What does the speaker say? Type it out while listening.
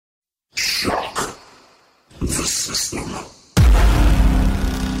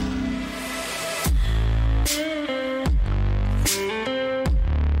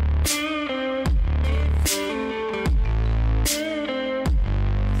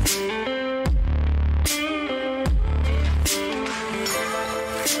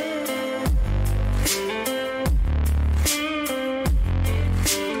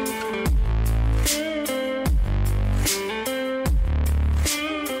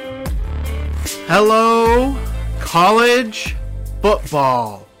Hello, college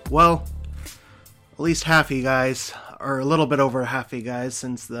football. Well, at least half of you guys, or a little bit over half of you guys,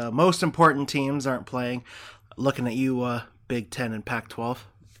 since the most important teams aren't playing. Looking at you, Big Ten and Pac-12.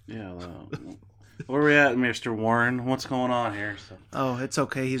 Yeah, where are we at, Mr. Warren? What's going on here? Oh, it's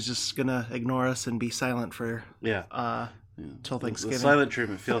okay. He's just gonna ignore us and be silent for till Thanksgiving. The silent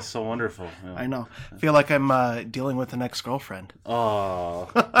treatment feels so wonderful. Yeah. I know. I feel like I'm dealing with an ex-girlfriend. Oh.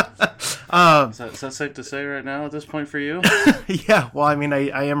 Is that safe to say right now at this point for you? Yeah, well, I mean,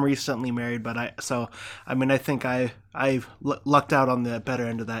 I am recently married, but I think I've lucked out on the better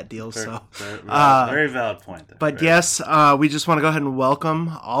end of that deal. Very valid point there. But yes, we just want to go ahead and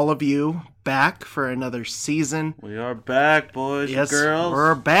welcome all of you back for another season. We are back, boys and girls.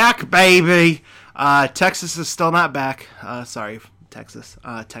 We're back, baby. Texas is still not back. Sorry, Texas.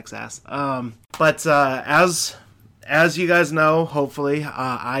 Texas. But as you guys know, hopefully,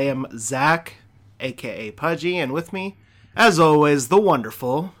 I am Zach, a.k.a. Pudgy, and with me, as always, the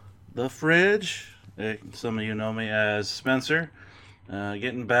wonderful... The Fridge. Some of you know me as Spencer.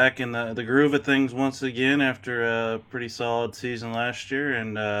 Getting back in the groove of things once again after a pretty solid season last year,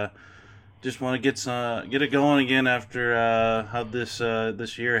 and just want to get it going again after how this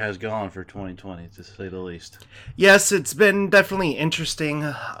year has gone for 2020, to say the least. Yes, it's been definitely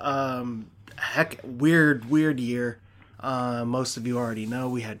interesting. Weird year. Most of you already know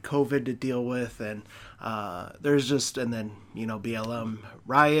we had COVID to deal with, and then BLM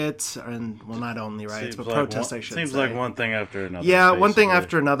riots, and well, not only riots, but protests. I should say. Seems like one thing after another. Yeah, basically. One thing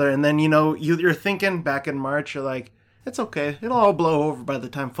after another, and then you're thinking back in March, you're like, it's okay, it'll all blow over by the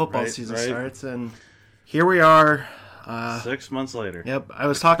time football season starts, and here we are. 6 months later. Yep, I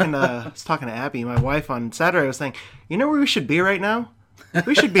was talking to Abby, my wife, on Saturday. I was saying, you know where we should be right now?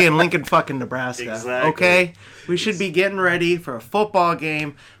 We should be in Lincoln, fucking Nebraska. Exactly. Okay? We should be getting ready for a football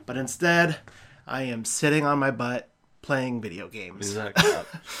game, but instead, I am sitting on my butt playing video games. Exactly.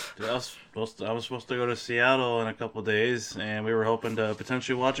 I was supposed to go to Seattle in a couple of days, and we were hoping to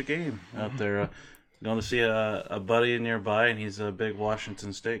potentially watch a game out there. Going to see a buddy nearby, and he's a big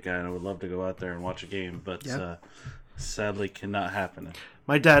Washington State guy, and I would love to go out there and watch a game, but sadly cannot happen.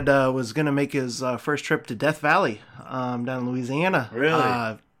 My dad was going to make his first trip to Death Valley down in Louisiana.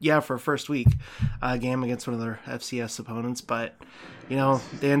 Really? For a first week game against one of their FCS opponents, but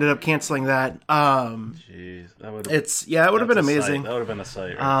they ended up canceling that. Jeez, it would have been amazing. That would have been a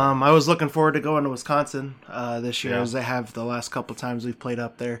sight. I was looking forward to going to Wisconsin this year, as Yeah. they have the last couple times we've played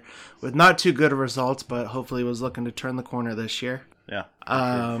up there, with not too good of results, but hopefully was looking to turn the corner this year. Yeah,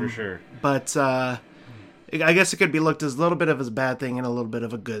 for sure. But I guess it could be looked as a little bit of a bad thing and a little bit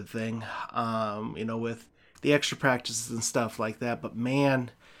of a good thing, with the extra practices and stuff like that. But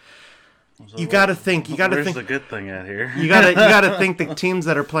man, you got to think. Where's the good thing at here? you got to think the teams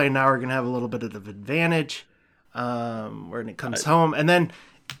that are playing now are going to have a little bit of advantage when it comes home, and then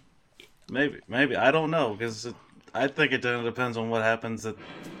maybe I don't know, because I think it depends on what happens.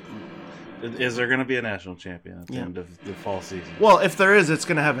 Is there going to be a national champion at the end of the fall season? Well, if there is, it's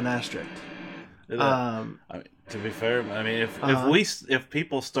going to have an asterisk. To be fair, I mean, if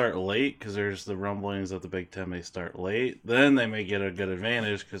people start late, because there's the rumblings that the Big Ten may start late, then they may get a good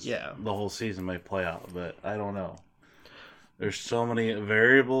advantage, because the whole season may play out. But I don't know. There's so many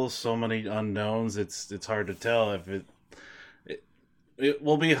variables, so many unknowns. It's hard to tell if it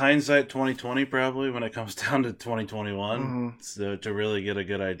will be hindsight 2020 probably when it comes down to 2021 to really get a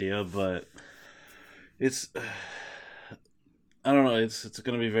good idea. But it's. I don't know. It's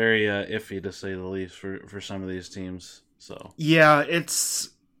going to be very iffy, to say the least, for some of these teams. So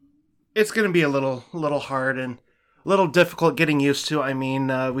it's going to be a little hard and a little difficult getting used to. I mean,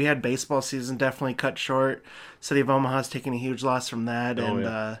 we had baseball season definitely cut short. City of Omaha's taking a huge loss from that,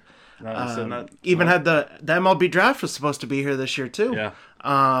 even had the MLB draft was supposed to be here this year too. Yeah.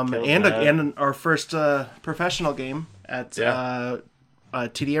 And our first professional game at TD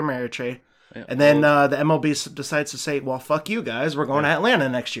Ameritrade. Yeah, and then the MLB decides to say, well, fuck you guys, we're going to Atlanta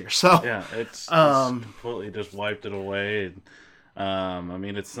next year. So it's completely just wiped it away. I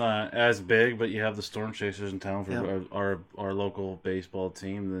mean, it's not as big, but you have the Storm Chasers in town for our local baseball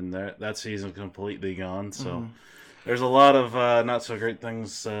team. Then that season's completely gone. So there's a lot of not so great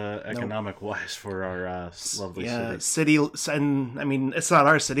things economic-wise for our lovely city. And I mean, it's not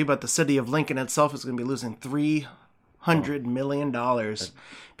our city, but the city of Lincoln itself is going to be losing $300 million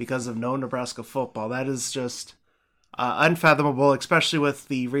because of no Nebraska football. That is just unfathomable, especially with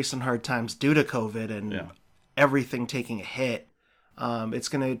the recent hard times due to COVID and everything taking a hit. It's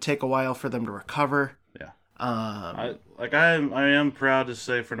going to take a while for them to recover. Yeah. I am proud to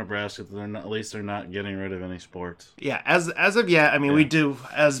say for Nebraska that at least they're not getting rid of any sports. Yeah, as of yet, I mean, we do,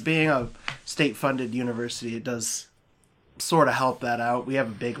 as being a state-funded university, it does sort of help that out. We have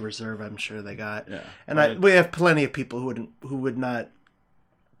a big reserve, I'm sure they got. Yeah. And we have plenty of people who wouldn't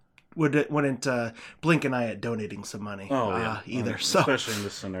blink an eye at donating some money either. So especially in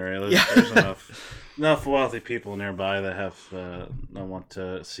this scenario, there's enough wealthy people nearby that have want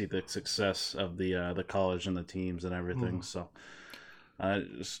to see the success of the college and the teams and everything. So I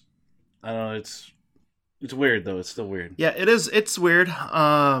don't know. It's weird though. It's still weird. Yeah, it is. It's weird.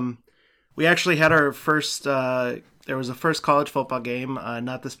 We actually had our first. There was a first college football game,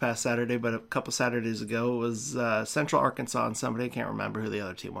 not this past Saturday, but a couple Saturdays ago. It was Central Arkansas and somebody, I can't remember who the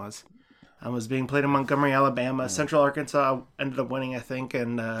other team was. It was being played in Montgomery, Alabama. Central Arkansas ended up winning, I think,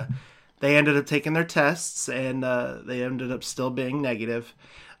 and they ended up taking their tests, and they ended up still being negative,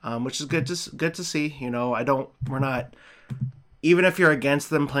 which is good to see. We're not, even if you're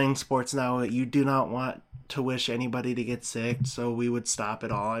against them playing sports now, you do not want to wish anybody to get sick, so we would stop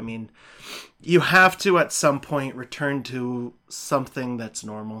it all. I mean, you have to at some point return to something that's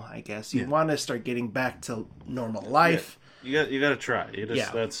normal, I guess. You want to start getting back to normal life. Yeah. You got to try.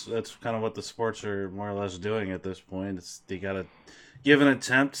 That's kind of what the sports are more or less doing at this point. You got to give an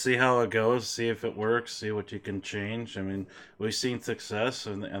attempt, see how it goes, see if it works, see what you can change. I mean, we've seen success,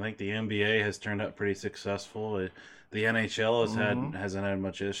 and I think the NBA has turned out pretty successful. The NHL hasn't had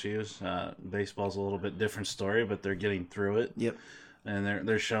much issues. Baseball's a little bit different story, but they're getting through it. Yep. And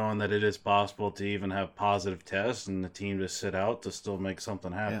they're showing that it is possible to even have positive tests and the team to sit out to still make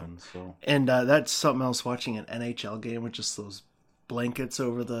something happen. Yeah. So and that's something else. Watching an NHL game with just those blankets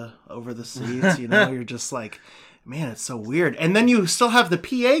over the seats, you're just like, man, it's so weird. And then you still have the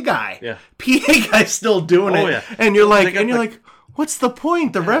PA guy. Yeah. PA guy still doing it. Yeah. And you're like, what's the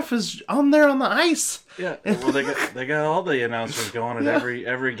point? The ref is on there on the ice. Yeah, well, they got all the announcers going at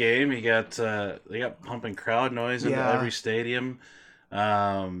every game. They got pumping crowd noise into every stadium.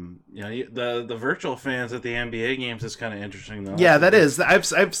 The virtual fans at the NBA games is kind of interesting though. Yeah, that is.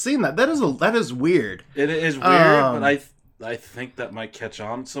 I've seen that. That is weird. It is weird, but I think that might catch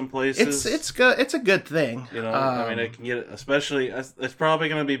on some places. It's good. It's a good thing. I mean, it can get, especially, it's probably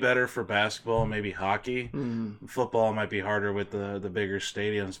going to be better for basketball, maybe hockey. Football might be harder with the bigger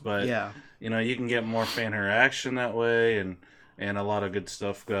stadiums, but you can get more fan interaction that way, and a lot of good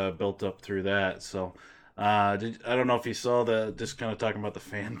stuff built up through that. So, I don't know if you saw just kind of talking about the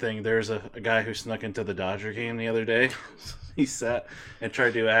fan thing. There's a guy who snuck into the Dodger game the other day. He sat and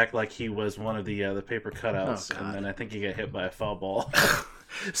tried to act like he was one of the paper cutouts, and then I think he got hit by a foul ball.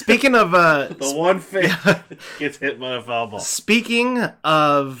 Speaking of the one fan gets hit by a foul ball. Speaking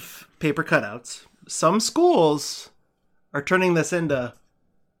of paper cutouts, some schools are turning this into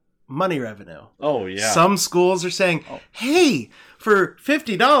money revenue. Oh yeah. Some schools are saying, "Hey, for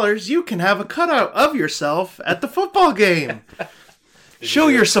 $50, you can have a cutout of yourself at the football game." Show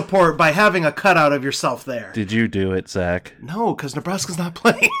your support by having a cutout of yourself there. Did you do it, Zach? No, because Nebraska's not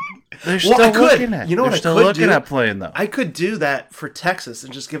playing. They're still looking at. You know what I could do? They're still looking at playing though. I could do that for Texas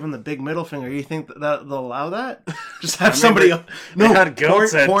and just give them the big middle finger. You think that they'll allow that? Just have somebody. They had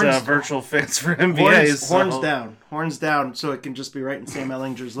goats at virtual fans for NBA. Horns down, so it can just be right in Sam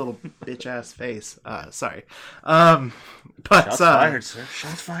Ellinger's little bitch ass face. Sorry, but shots fired, sir.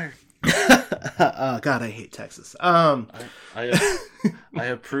 Shots fired. God, I hate Texas. I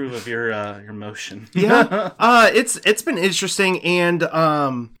approve of your motion. Yeah, it's been interesting,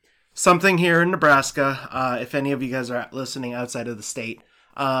 and something here in Nebraska. If any of you guys are listening outside of the state,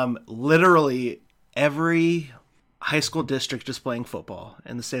 literally every high school district is playing football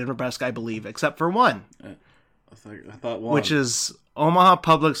in the state of Nebraska, I believe, except for one. I thought one, which is Omaha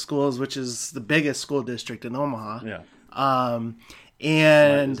Public Schools, which is the biggest school district in Omaha. Yeah.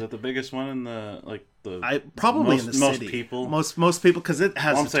 And is that the biggest one in the probably in the city? Most people, because it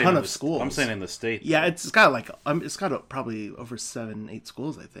has a ton of schools. I'm saying in the state. Yeah, it's got probably over 7-8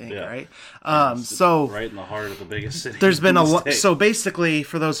 schools, I think. Yeah. Right. So right in the heart of the biggest city. There's been a lot. So basically,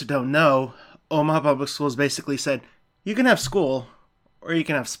 for those who don't know, Omaha Public Schools basically said you can have school or you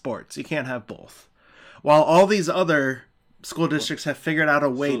can have sports. You can't have both. While all these other school districts have figured out a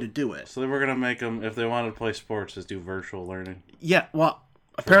way to do it. So they were going to make them, if they wanted to play sports, just do virtual learning. Yeah, well,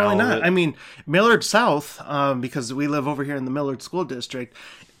 apparently not. I mean, Millard South, because we live over here in the Millard School District,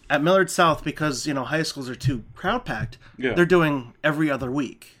 at Millard South, because, high schools are too crowd-packed, they're doing every other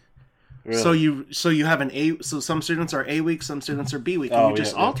week. Really? So you have so some students are A week, some students are B week, and you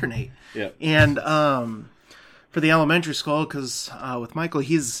just alternate. Yeah. And for the elementary school, because with Michael,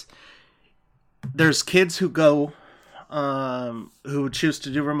 there's kids who go, who choose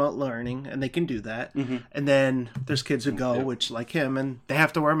to do remote learning, and they can do that. Mm-hmm. And then there's kids who go, which like him, and they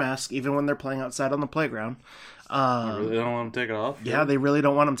have to wear a mask even when they're playing outside on the playground. They don't want them to take it off? Yeah, they really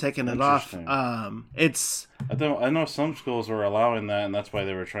don't want them taking it off. It's. I know some schools were allowing that, and that's why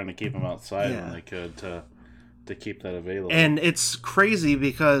they were trying to keep them outside when they could to keep that available. And it's crazy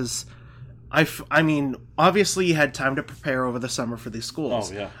because I mean, obviously you had time to prepare over the summer for these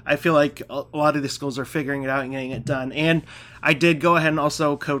schools. Oh, yeah. I feel like a lot of these schools are figuring it out and getting it done. And I did go ahead and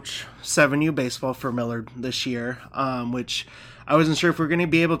also coach 7U baseball for Millard this year, which I wasn't sure if we were going to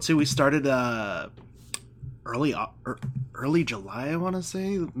be able to. We started early July, I want to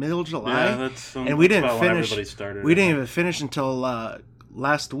say, middle July. Yeah, and we didn't finish. We didn't even finish until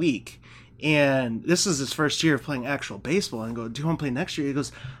last week. And this is his first year of playing actual baseball. And I go, do you want to play next year? He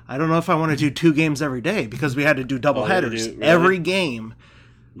goes, I don't know if I want to do 2 games every day because we had to do double headers every game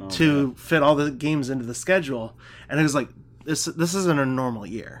to fit all the games into the schedule. And it was like, this isn't a normal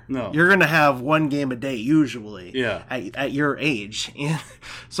year. No. You're going to have 1 game a day usually at your age. And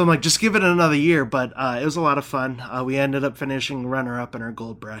so I'm like, just give it another year. But it was a lot of fun. We ended up finishing runner-up in our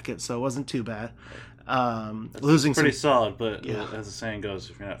gold bracket, so it wasn't too bad. Losing pretty solid, but as the saying goes,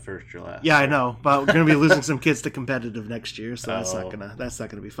 if you're not first, you're last. Yeah, I know, but we're gonna be losing some kids to competitive next year, so that's not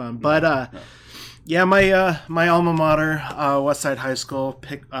gonna be fun. But yeah, my alma mater, Westside High School,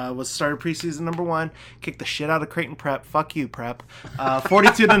 was started preseason number 1. Kicked the shit out of Creighton Prep. Fuck you, Prep.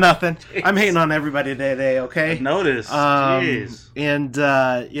 42-0. I'm hating on everybody today. Okay. I noticed. Jeez. And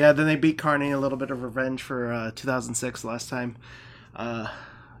then they beat Kearney. A little bit of revenge for 2006 last time.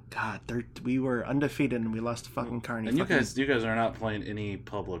 God, we were undefeated and we lost to fucking Kearney. And you guys are not playing any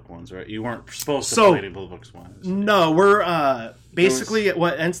public ones, right? You weren't supposed to play any public ones. No, we're basically the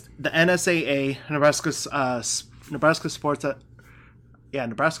NSAA, Nebraska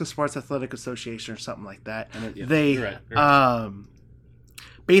Sports Athletic Association or something like that. You're right.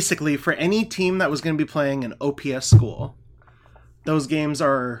 Basically for any team that was going to be playing an OPS school, those games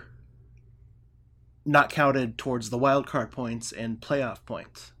are not counted towards the wild card points and playoff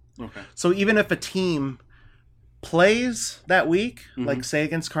points. Okay. So even if a team plays that week, like say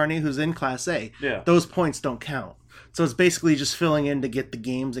against Kearney, who's in Class A, those points don't count. So it's basically just filling in to get the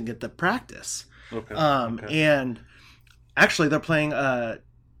games and get the practice. Okay. And actually, they're playing a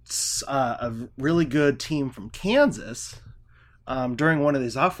really good team from Kansas during one of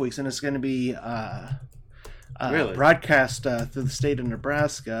these off weeks, and it's going to be broadcast through the state of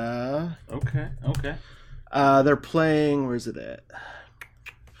Nebraska. Okay. They're playing. Where's it at?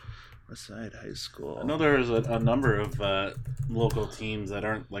 Westside High School. I know there is a number of local teams that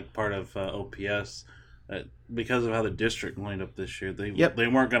aren't like part of OPS because of how the district lined up this year. They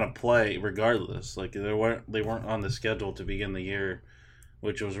weren't going to play regardless. Like they weren't on the schedule to begin the year,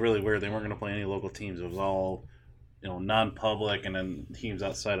 which was really weird. They weren't going to play any local teams. It was all non-public, and then teams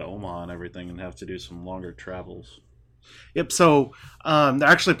outside of Omaha and everything, and have to do some longer travels. Yep. So they're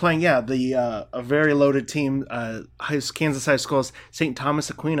actually playing, a very loaded team. Kansas High School's St. Thomas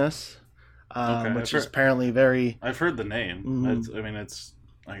Aquinas, which is apparently very. I've heard the name. Mm-hmm.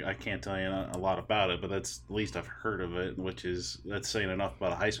 I can't tell you a lot about it, but that's the least I've heard of it, that's saying enough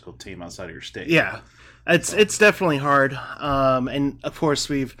about a high school team outside of your state. Yeah. It's definitely hard, and of course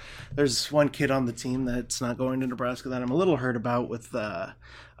there's one kid on the team that's not going to Nebraska that I'm a little hurt about with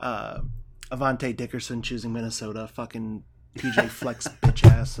Avante Dickerson choosing Minnesota, fucking PJ Flex bitch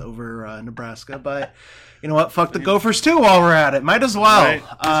ass over Nebraska. But you know what? Fuck the Gophers too. While we're at it, might as well. Right.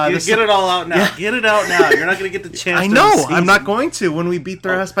 Get it all out now. Yeah. Get it out now. You're not going to get the chance. I know. I'm not going to when we beat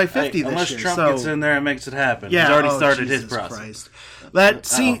their ass by 50 this year. Unless Trump gets in there and makes it happen. Yeah, he's already started Jesus his process. Christ.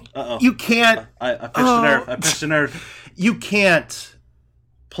 You can't. I pitched the nerve. You can't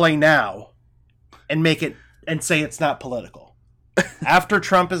play now and make it and say it's not political. After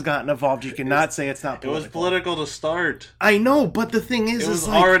Trump has gotten involved, you cannot say it's not political. It was political to start. I know, but the thing is, it was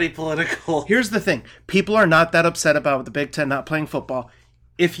already political. Here's the thing. People are not that upset about the Big Ten not playing football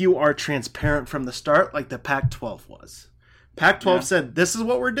if you are transparent from the start, like the Pac-12 was. Pac-12 said, this is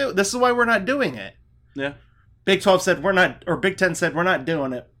what we're doing. This is why we're not doing it. Yeah. Big 12 said, we're not, or Big 10 said, we're not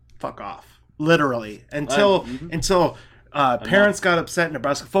doing it. Fuck off. Literally. Until parents got upset.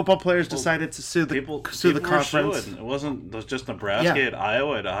 Nebraska football players decided to sue the conference. It wasn't just Nebraska. You had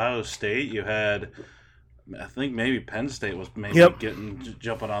Iowa, at Ohio State. You had, I think maybe Penn State was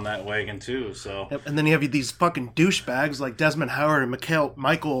jumping on that wagon too. So and then you have these fucking douchebags like Desmond Howard and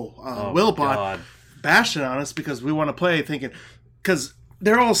Michael Wilbon bashing on us because we want to play, because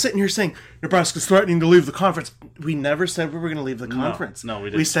they're all sitting here saying Nebraska's threatening to leave the conference. We never said we were going to leave the conference. No,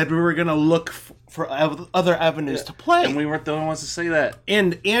 we didn't. We said we were going to look for other avenues to play. And we weren't the only ones to say that.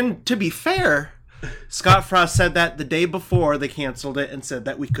 And to be fair, Scott Frost said that the day before they canceled it and said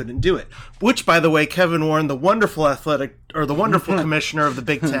that we couldn't do it. Which, by the way, Kevin Warren, the wonderful commissioner of the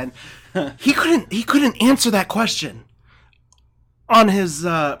Big Ten, he couldn't answer that question on his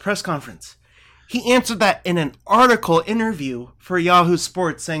press conference. He answered that in an article interview for Yahoo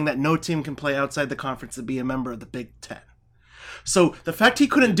Sports, saying that no team can play outside the conference and be a member of the Big Ten. So the fact he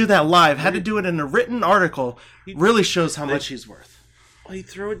couldn't do that live, had to do it in a written article, really shows how much he's worth. Well, he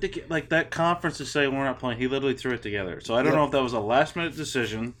threw it together. Like, that conference to say we're not playing, he literally threw it together. So I don't know if that was a last-minute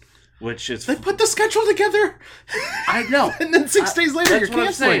decision, which it's... They put the schedule together! I know. And then 6 days later, you're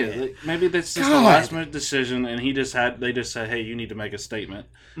canceling it. Maybe that's just a last-minute decision, and they just said, hey, you need to make a statement.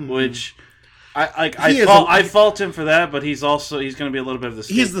 Mm-hmm. Which... I fault him for that, but he's going to be a little bit of the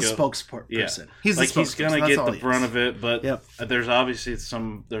scapegoat. He's the spokesperson. Yeah. He's going to get the brunt of it, but there's obviously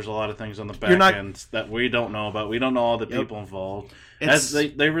there's a lot of things on the back end that we don't know about. We don't know all the people involved. As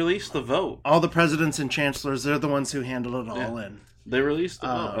they released the vote. All the presidents and chancellors, they're the ones who handled it all in. They released the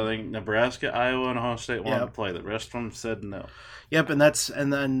vote. I think Nebraska, Iowa, and Ohio State wanted to play. The rest of them said no. Yep,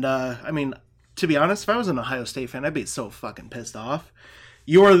 I mean, to be honest, if I was an Ohio State fan, I'd be so fucking pissed off.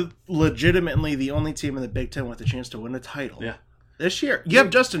 You're legitimately the only team in the Big Ten with a chance to win a title. Yeah. This year. You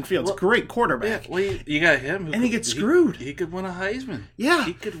have Justin Fields, great quarterback. Yeah, well, you got him. And he gets screwed. He could win a Heisman. Yeah.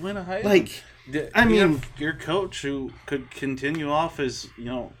 He could win a Heisman. Like, I mean... your coach who could continue off his,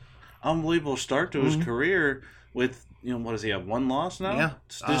 unbelievable start to his career with, what does he have, one loss now? Yeah.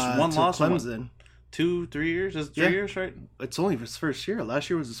 Just one loss. Clemson. 2-3 years? Is it 3 years, right? It's only his first year.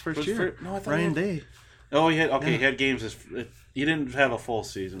 Last year was his first year. No, I thought Ryan Day. Oh, he had games. He didn't have a full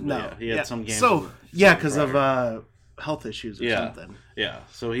season. No, yeah, he had some games. So because of health issues or something. Yeah.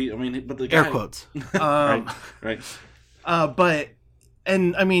 So but the guy, air quotes. right. But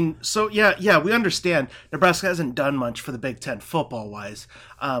we understand Nebraska hasn't done much for the Big Ten football wise.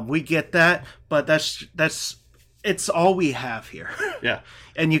 We get that, but that's it's all we have here. Yeah.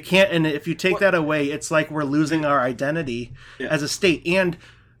 And you can't. And if you take that away, it's like we're losing our identity as a state. And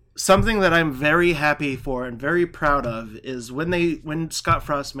something that I'm very happy for and very proud of is when Scott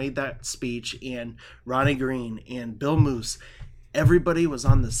Frost made that speech and Ronnie Green and Bill Moose, everybody was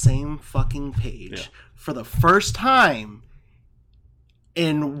on the same fucking page for the first time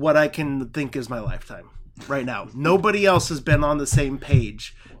in what I can think is my lifetime right now. Nobody else has been on the same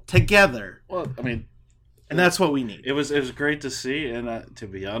page together. Well, I mean, and that's what we need. It was great to see, and to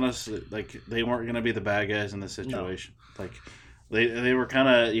be honest, like, they weren't going to be the bad guys in this situation. No. Like, They were kind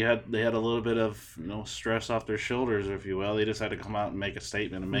of they had a little bit of stress off their shoulders, if you will. They just had to come out and make a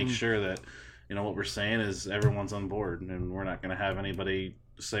statement and make sure that what we're saying is everyone's on board, and we're not going to have anybody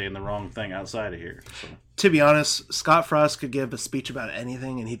saying the wrong thing outside of here. So. To be honest, Scott Frost could give a speech about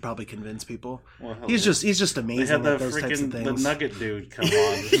anything, and he'd probably convince people. Well, he's just amazing at those types of things. The Nugget dude come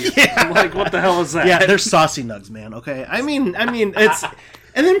on, like, what the hell is that? Yeah, they're saucy nugs, man. Okay, I mean, it's.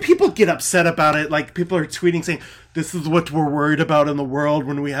 And then people get upset about it. Like, people are tweeting saying, this is what we're worried about in the world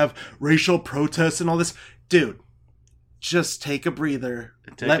when we have racial protests and all this. Dude, just take a breather.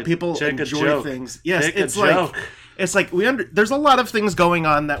 Let people enjoy things. Yes, it's like there's a lot of things going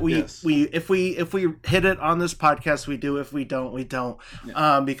on that if we hit it on this podcast, we do. If we don't, we don't.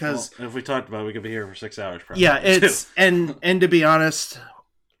 Yeah. Because if we talked about it, we could be here for 6 hours probably. Yeah, and to be honest,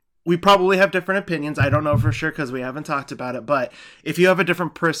 we probably have different opinions. I don't know for sure because we haven't talked about it. But if you have a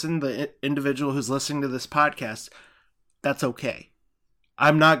different person, the individual who's listening to this podcast, that's okay.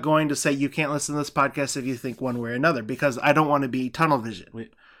 I'm not going to say you can't listen to this podcast if you think one way or another, because I don't want to be tunnel vision.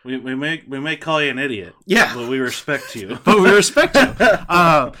 We may call you an idiot. Yeah, but we respect you. But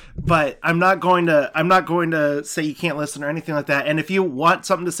I'm not going to say you can't listen or anything like that. And if you want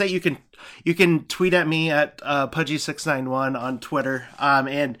something to say, you can tweet at me at Pudgy691 on Twitter.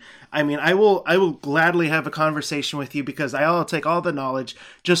 And I mean, I will gladly have a conversation with you, because I'll take all the knowledge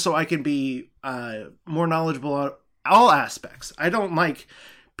just so I can be more knowledgeable on all aspects. I don't like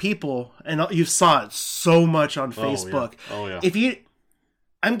people, and you saw it so much on Facebook. Oh yeah.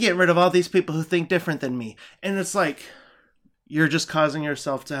 I'm getting rid of all these people who think different than me. And it's like, you're just causing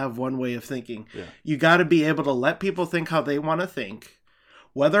yourself to have one way of thinking. Yeah. You got to be able to let people think how they want to think.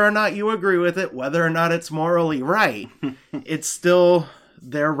 Whether or not you agree with it, whether or not it's morally right, it's still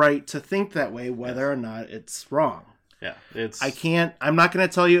their right to think that way, whether or not it's wrong. Yeah. I'm not going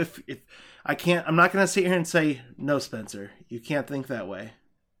to tell you I'm not going to sit here and say, no, Spencer, you can't think that way.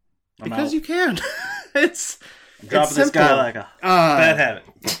 Because you can. Dropping this guy like a bad habit.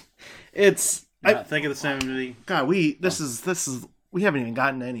 I think of the same movie. God, this is we haven't even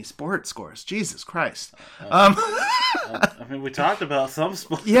gotten to any sports scores. Jesus Christ. I mean, we talked about some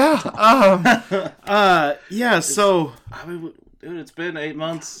sports. Yeah. Yeah. So dude, it's been 8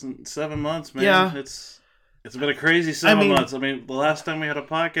 months, 7 months, man. Yeah. It's been a crazy 7 months. I mean, the last time we had a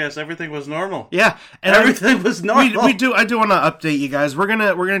podcast, everything was normal. Yeah, and everything was normal. I do want to update you guys. We're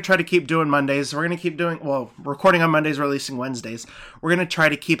gonna try to keep doing Mondays. We're gonna keep doing recording on Mondays, releasing Wednesdays. We're gonna try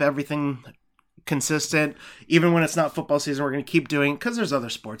to keep everything consistent, even when it's not football season. We're gonna keep doing because there's other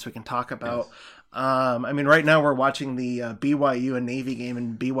sports we can talk about. Yes. I mean, right now we're watching the BYU and Navy game,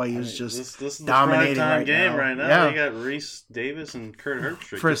 and BYU's just this is dominating the prime game right now. Yeah. You got Reese Davis and Kurt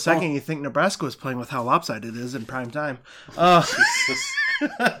Herbstreit. For a second, you think Nebraska was playing with how lopsided it is in prime time. There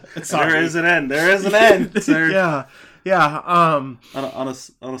is an end. There is an end. Yeah. On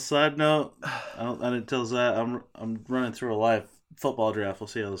a side note, I didn't tell Zach. I'm running through a live football draft. We'll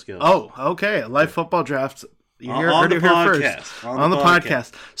see how this goes. Oh, okay. A live football draft. You heard it here first on the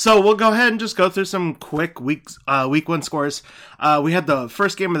podcast. So we'll go ahead and just go through some quick week one scores. We had the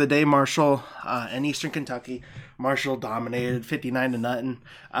first game of the day, Marshall and Eastern Kentucky. Marshall dominated 59-0.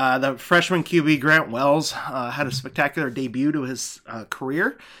 The freshman QB Grant Wells had a spectacular debut to his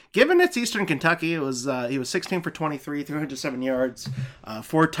career. Given it's Eastern Kentucky, it was he was 16 for 23, 307 yards,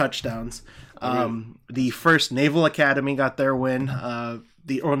 4 touchdowns. The first Naval Academy got their win.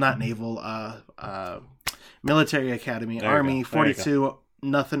 Military Academy, Army,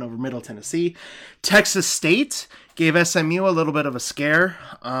 42-0 over Middle Tennessee. Texas State gave SMU a little bit of a scare.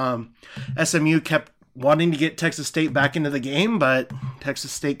 SMU kept wanting to get Texas State back into the game, but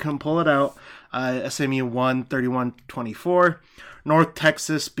Texas State couldn't pull it out. SMU won 31-24. North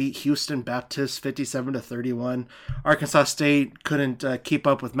Texas beat Houston Baptist 57-31. Arkansas State couldn't keep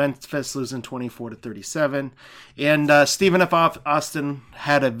up with Memphis, losing 24-37. And Stephen F. Austin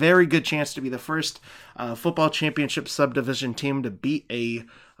had a very good chance to be the first football championship subdivision team to beat a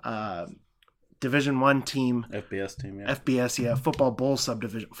Division I team. FBS team, yeah. FBS, yeah. Football Bowl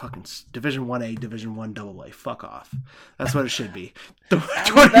subdivision. Fucking Division 1A, Division 1 AA. Fuck off. That's what it should be.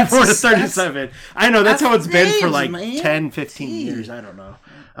 24-37. I know, that's how it's been for like 10, 15 years. I don't know.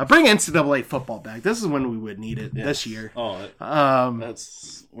 Bring NCAA football back. This is when we would need it this year. We're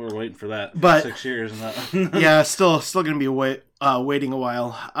waiting for that for 6 years. And yeah, still going to be waiting a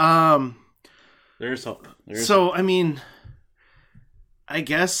while. There's hope. I mean, I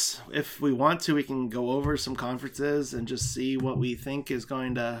guess if we want to, we can go over some conferences and just see what we think is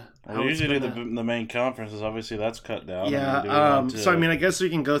going to. We usually do the main conferences. Obviously, that's cut down. Yeah. So I mean, I guess we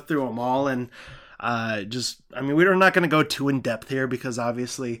can go through them all and we're not going to go too in depth here because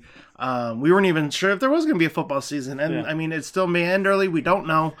obviously we weren't even sure if there was going to be a football season, and I mean, it still may end early. We don't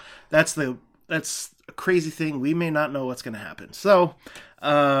know. That's a crazy thing. We may not know what's going to happen. So.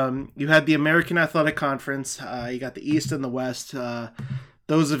 You had the American Athletic Conference. You got the East and the West.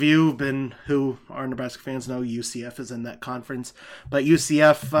 Those of you who are Nebraska fans know UCF is in that conference, but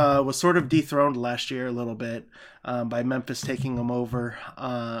UCF was sort of dethroned last year a little bit by Memphis taking them over.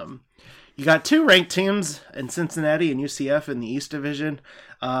 You got 2 ranked teams in Cincinnati and UCF in the East Division.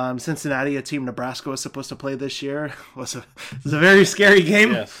 Cincinnati, a team Nebraska was supposed to play this year, was a very scary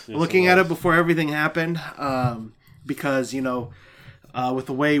game. Yes, looking at it before everything happened, because with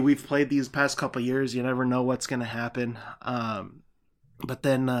the way we've played these past couple of years, you never know what's going to happen. But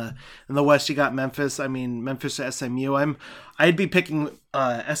then in the West, you got Memphis. I mean, Memphis to SMU. I'd be picking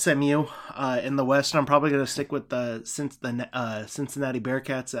SMU in the West. I'm probably going to stick with the Cincinnati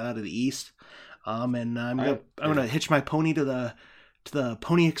Bearcats out of the East. And I'm gonna hitch my pony to the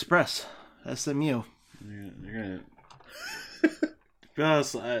Pony Express, SMU. You're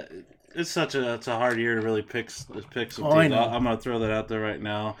gonna. It's a hard year to really pick some teams. I'm going to throw that out there right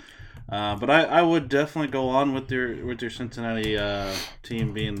now. But I would definitely go on with your Cincinnati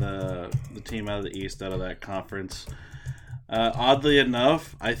team being the team out of the East, out of that conference. Oddly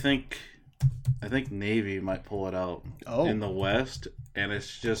enough, I think Navy might pull it out in the West, and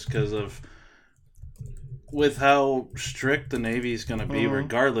it's just because of with how strict the Navy is going to be,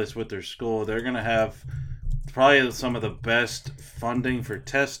 regardless with their school. They're going to have probably some of the best funding for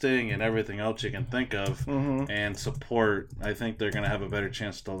testing and everything else you can think of, and support. I think they're going to have a better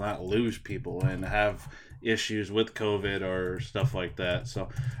chance to not lose people and have issues with COVID or stuff like that. So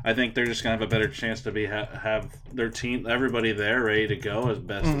I think they're just going to have a better chance to have their team, everybody there ready to go as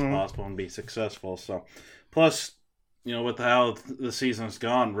best as possible and be successful. So plus, with how the season's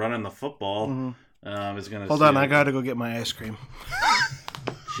gone, running the football is going to... Hold on, I got to go get my ice cream.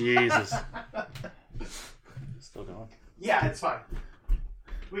 Jesus. Still going? Yeah, it's fine.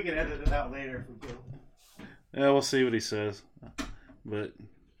 We can edit it out later if we do. Yeah, we'll see what he says. But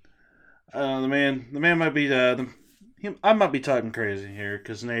the man might be I might be talking crazy here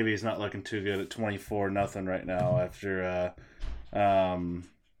because Navy's not looking too good at 24-0 right now after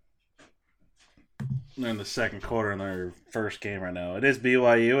they're in the second quarter in their first game right now. It is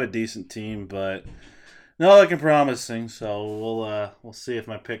BYU, a decent team, but not looking promising. So we'll see if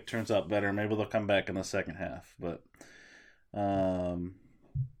my pick turns out better. Maybe they'll come back in the second half. But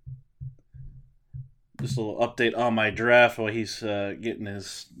just a little update on my draft while he's getting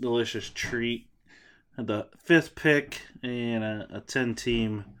his delicious treat. Had the 5th pick and a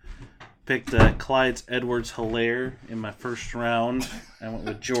 10-team. Picked Clyde Edwards-Helaire in my first round. I went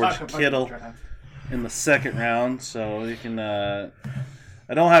with George Kittle in the second round. So you can. I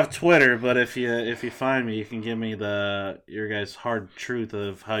don't have Twitter, but if you find me, you can give me your guys' hard truth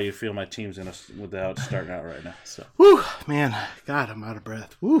of how you feel my team's without starting out right now. So. Whew, man, God, I'm out of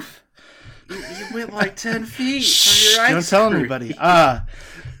breath. Woof. You went like 10 feet from your ice Don't tell anybody.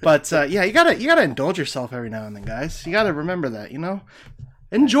 But yeah, you gotta indulge yourself every now and then, guys. You gotta remember that,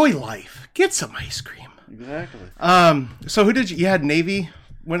 Enjoy life. Get some ice cream. Exactly. So who did you had Navy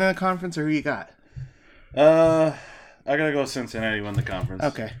winning the conference, or who you got? I gotta go Cincinnati win the conference.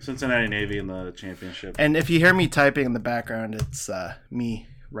 Okay. Cincinnati Navy in the championship. And if you hear me typing in the background, it's me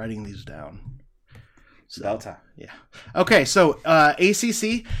writing these down. So, about time. Yeah. Okay, so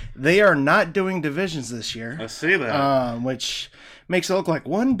ACC, they are not doing divisions this year. I see that. Which makes it look like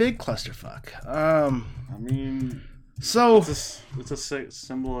one big clusterfuck. I mean, so it's a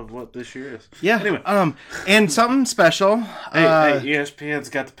symbol of what this year is. Yeah. Anyway, and something special. Hey, ESPN's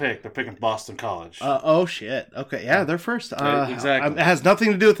got the pick. They're picking Boston College. Oh shit. Okay, yeah, they're first. Exactly. It has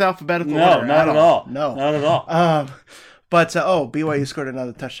nothing to do with alphabetical order. No, not at all. No, not at all. But BYU scored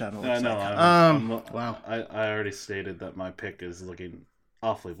another touchdown. I know. Wow. I already stated that my pick is looking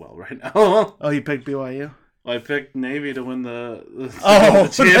awfully well right now. Oh, you picked BYU? Well, I picked Navy to win the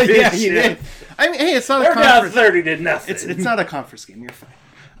championship. Yeah, you did. I mean, hey, it's not a conference. Down 30 to nothing. It's not a conference game. You're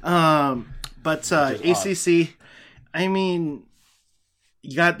fine. But ACC, I mean,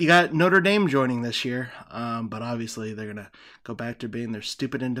 you got Notre Dame joining this year. But obviously they're gonna go back to being their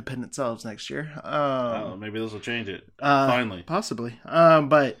stupid independent selves next year. Maybe this will change it. Finally, possibly.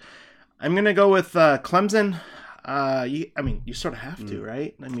 But I'm gonna go with Clemson. You sort of have to,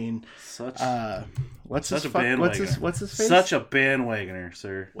 right? I mean, what's his face? Such a bandwagoner,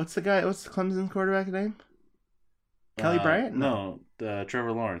 sir. What's the Clemson quarterback name? Kelly Bryant? No,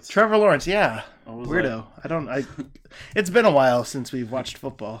 Trevor Lawrence. Trevor Lawrence, yeah. Weirdo. That? It's been a while since we've watched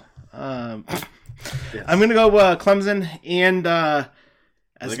football. Yes. I'm gonna go Clemson, and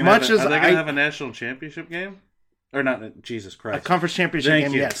as much as are they gonna have a national championship game? Or not? Jesus Christ! A conference championship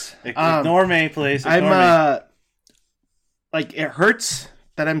game. Yes. Ignore me, please. Like, it hurts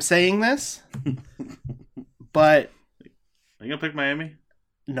that I'm saying this, but are you gonna pick Miami?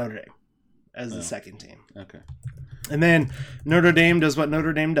 Notre Dame as the second team. Okay. And then Notre Dame does what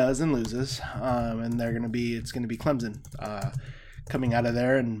Notre Dame does and loses, and it's gonna be Clemson coming out of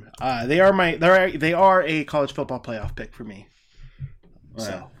there, and they are a college football playoff pick for me.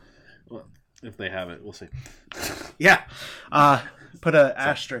 Well, if they have it, we'll see. Yeah. Put an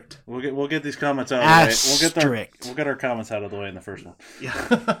asterisk. We'll get these comments out of the way. We'll get our comments out of the way in the first one. Yeah.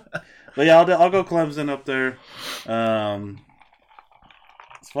 But yeah, I'll go Clemson up there. As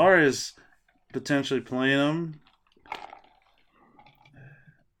far as potentially playing them,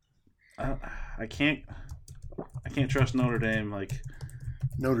 I can't trust Notre Dame. Like,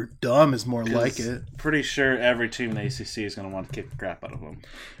 Notre Dame is more like it. Pretty sure every team in the ACC is going to want to kick the crap out of them.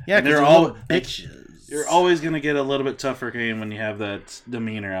 Yeah, because they're all bitches. You're always going to get a little bit tougher game when you have that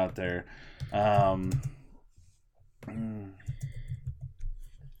demeanor out there.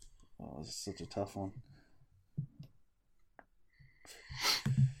 This is such a tough one.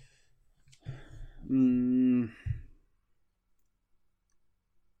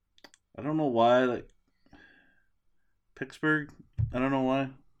 I don't know why. Pittsburgh. I don't know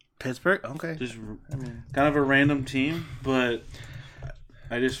why. Pittsburgh? Okay. Just kind of a random team, but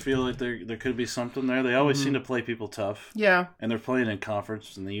I just feel like there could be something there. They always seem to play people tough. Yeah. And they're playing in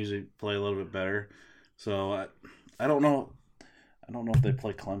conference, and they usually play a little bit better. So I don't know. I don't know if they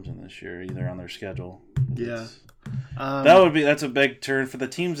play Clemson this year either on their schedule. Yeah. That's a big turn for the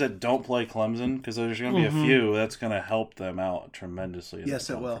teams that don't play Clemson, because there's going to be a few. That's going to help them out tremendously. Yes,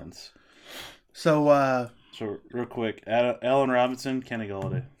 it will. So real quick, Allen Robinson, Kenny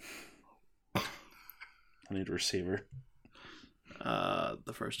Golladay. I need a receiver.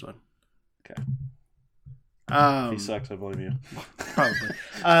 The first one. Okay. If he sucks, I blame you. Probably.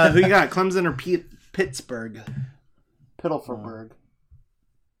 Who you got? Clemson or Pittsburgh? Piddleforburg.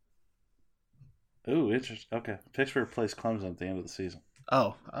 Ooh, interesting. Okay. Pittsburgh plays Clemson at the end of the season.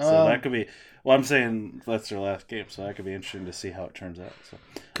 Oh. So that could be... Well, I'm saying that's their last game, so that could be interesting to see how it turns out. So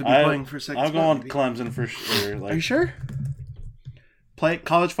could be playing for 6 I'm going Clemson for sure. Are you sure? Play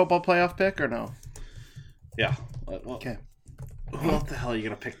college football playoff pick or no? Yeah. Okay. What the hell are you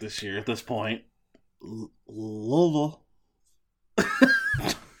going to pick this year at this point? Louisville.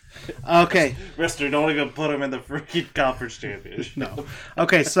 Okay. Mister, don't even put them in the freaking conference championship. No.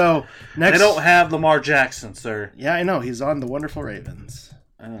 Okay, so next. They don't have Lamar Jackson, sir. Yeah, I know. He's on the wonderful Ravens.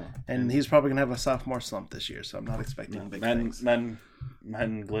 I know. And he's probably going to have a sophomore slump this year, so I'm not expecting big things. Men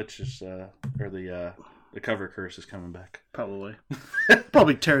glitch is, or the cover curse is coming back. Probably.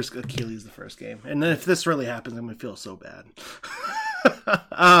 Probably tears Achilles the first game. And if this really happens, I'm going to feel so bad.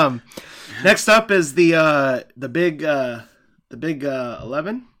 Next up is the big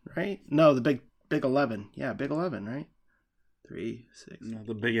 11, right? No, the big 11. Yeah, big 11, right? 3, 6. No,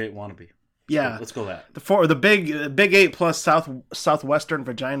 the big 8 wannabe. Yeah, let's go that. The big 8 plus Southwestern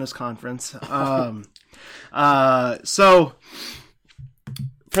Vaginas Conference. So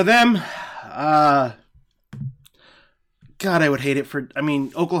for them, God, I would hate it for. I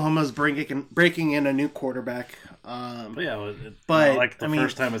mean, Oklahoma's breaking in a new quarterback. But like the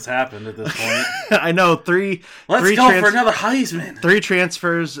first time it's happened at this point. I know three. Let's go for another Heisman. 3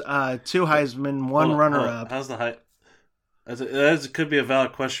 transfers, 2 Heisman, 1 runner-up. How's the Heisman? It could be a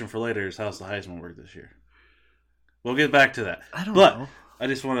valid question for later. Is how's the Heisman work this year? We'll get back to that. I don't know. I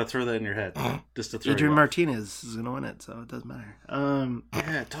just want to throw that in your head, just to throw. Adrian Martinez is going to win it, so it doesn't matter.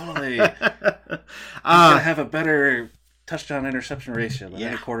 Yeah, totally. He's going to have a better touchdown interception ratio than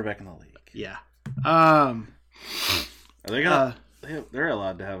any quarterback in the league. Yeah. They're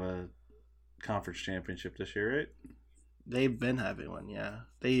allowed to have a conference championship this year, right? They've been having one, yeah.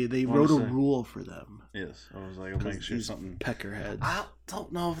 They wrote a rule for them. Yes, I was like, I'll make sure something. Peckerheads. I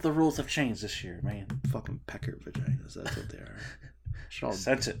don't know if the rules have changed this year, man. Fucking pecker vaginas. That's what they are. Should all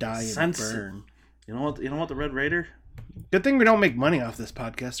Sense it. Die and burn. You know what? The Red Raider. Good thing we don't make money off this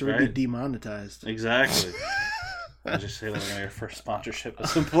podcast, or we'd be demonetized. Exactly. I just say that we're gonna get our first sponsorship at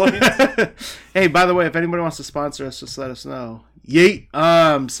some point. Hey, by the way, if anybody wants to sponsor us, just let us know.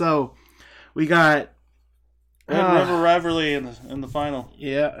 Yeet. So we got Red River rivalry in the final.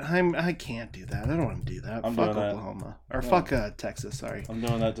 Yeah, I can't do that. I don't want to do that. I'm fuck doing Oklahoma or fuck Texas. Sorry, I'm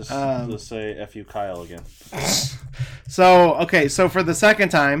doing that to say "F you, Kyle" again. So for the second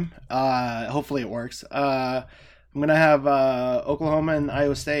time, hopefully it works. I'm gonna have Oklahoma and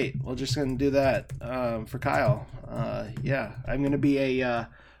Iowa State. We're just gonna do that for Kyle. Yeah, I'm gonna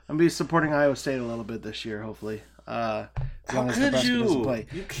be supporting Iowa State a little bit this year, hopefully. How could you? Play.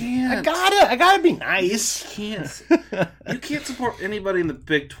 You can't. I gotta be nice. You can't support anybody in the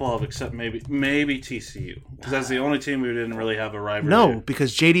Big 12 except maybe TCU, because that's the only team we didn't really have a rivalry. No,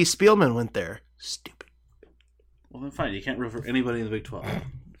 because J.D. Spielman went there. Stupid. Well, then fine. You can't root for anybody in the Big 12.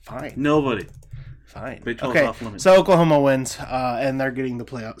 Fine. Nobody. Fine. Big 12 off limits. So Oklahoma wins, and they're getting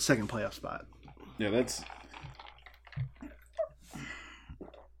the second playoff spot. Yeah, that's.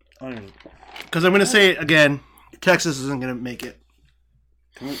 Because I'm going to say it again. Texas isn't going to make it.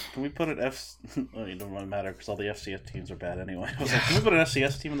 Can we put an F? Oh, it doesn't really matter because all the FCS teams are bad anyway. I was like, can we put an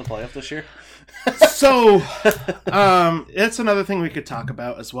FCS team in the playoff this year? So, that's another thing we could talk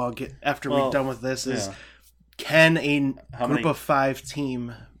about as well. After we're done with this, is can a group of 5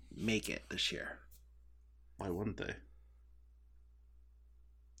 team make it this year? Why wouldn't they?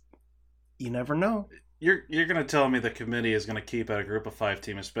 You never know. You're going to tell me the committee is going to keep a group of 5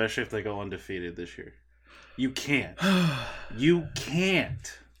 team, especially if they go undefeated this year. You can't. You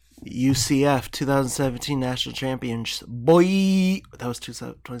can't. UCF 2017 National Champions. Boy. That was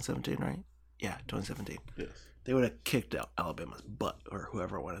 2017, right? Yeah, 2017. Yes. They would have kicked out Alabama's butt, or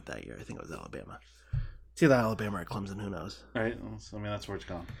whoever won it that year. I think it was Alabama. It's either Alabama or Clemson. Who knows? All right. I mean, that's where it's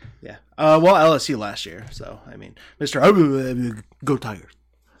gone. Yeah. Well, LSU last year. So, I mean, Mr. Go Tigers.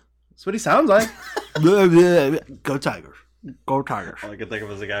 That's what he sounds like. Go Tigers. Go Tigers. All I can think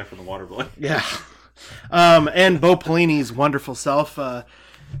of is the guy from the Waterboy. Yeah. And Bo Pelini's wonderful self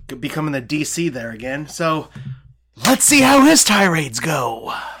becoming the DC there again. So let's see how his tirades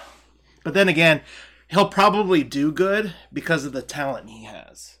go. But then again, he'll probably do good because of the talent he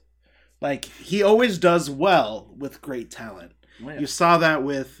has. Like, he always does well with great talent. Oh, yeah. You saw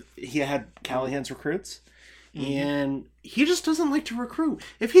that he had Callahan's recruits, and he just doesn't like to recruit.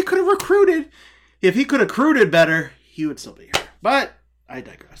 If he could have recruited better, he would still be here. But I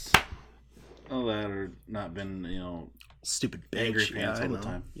digress. Oh, that or not been, stupid bitch. Angry pants all the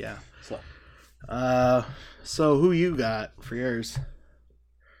time. Yeah. So who you got for yours?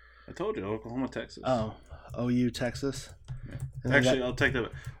 I told you, Oklahoma, Texas. Oh, OU, Texas. Yeah. Actually, I'll take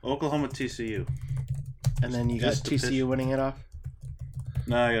that. Oklahoma, TCU. And then you got TCU winning it off?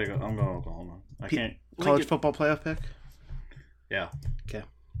 No, I gotta go. I'm going Oklahoma. I can't. College football playoff pick? Yeah. Okay.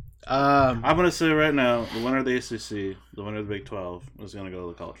 I'm going to say right now, the winner of the ACC, the winner of the Big 12, is going to go to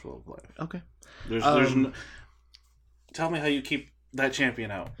the college football playoff. Okay. Tell me how you keep that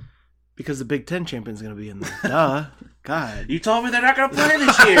champion out. Because the Big Ten champion's going to be in there. Duh. God. You told me they're not going to play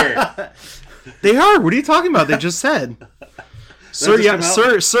this year. They are. What are you talking about? They just said. Sir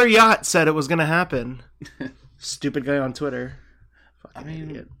Yacht said it was going to happen. Stupid guy on Twitter. Fucking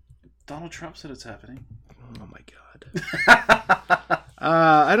idiot. Donald Trump said it's happening. Oh my God.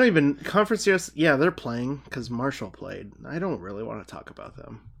 I don't even Conference US. Yeah, they're playing because Marshall played. I don't really want to talk about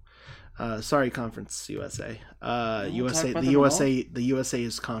them. Sorry, Conference USA. The USA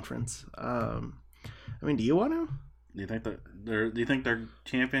is conference. I mean, do you want to? Do you think their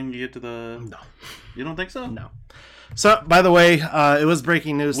champion can get to the? No. You don't think so? No. So, by the way, it was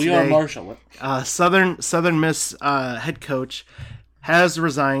breaking news today. We are Marshall. Southern Miss head coach has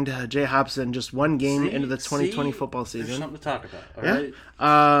resigned. Jay Hobson, just one game into the 2020 football season. There's something to talk about. All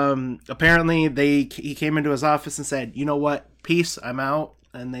right. Apparently, he came into his office and said, "You know what? Peace. I'm out."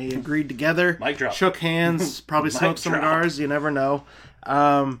 And they agreed together. Mic drop. Shook hands. Probably smoked some cigars. You never know.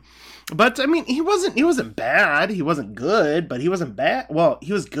 But I mean, he wasn't bad. He wasn't good, but he wasn't bad. Well,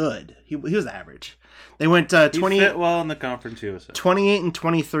 he was good. He was average. They went 20. He fit well in the Conference USA.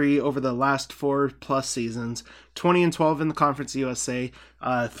 28-23 over the last 4+ seasons. 20-12 in the Conference USA.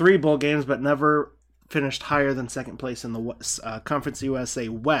 3 bowl games, but never finished higher than second place in the Conference USA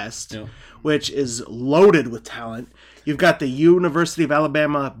West, which is loaded with talent. You've got the University of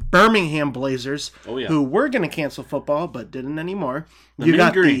Alabama Birmingham Blazers, who were going to cancel football, but didn't anymore. You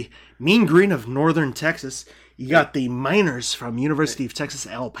got the Mean Green of Northern Texas. You got the Miners from University of Texas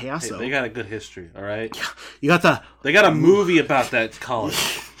El Paso. Hey, they got a good history, all right? You got They got a movie about that college,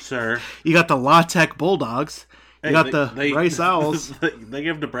 sir. You got the La Tech Bulldogs. You got the Rice Owls. They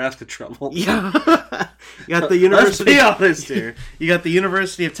give Nebraska trouble. Yeah. You got the University. Let's be honest here. You got the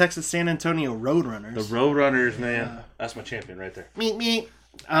University of Texas San Antonio Roadrunners. The Roadrunners, man. That's my champion right there. Me.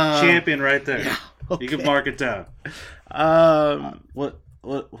 Champion right there. Yeah, okay. You can mark it down. What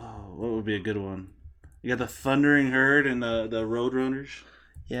would be a good one? You got the Thundering Herd and the Roadrunners.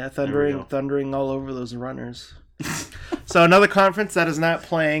 Yeah, thundering all over those runners. So another conference that is not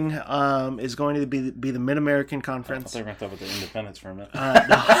playing is going to be the Mid-American Conference. I thought they were going to talk about the Independents for a minute.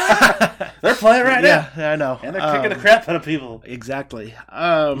 No. They're playing right now. Yeah, I know. And they're kicking the crap out of people. Exactly.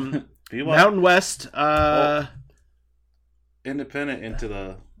 Mountain West.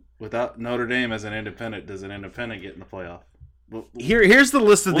 Independent without Notre Dame as an independent, does an independent get in the playoff? Here's the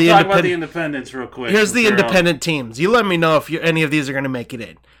list of the independent. We'll talk about the independents real quick. Here's the independent teams. You let me know if any of these are going to make it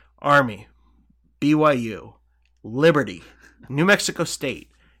in. Army, BYU, Liberty, New Mexico State,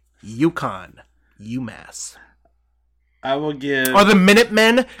 UConn, UMass. I will give... Are the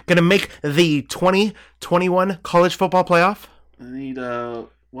Minutemen going to make the 2021 college football playoff? I need,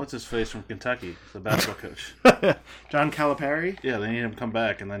 what's his face from Kentucky, the basketball coach? John Calipari? Yeah, they need him to come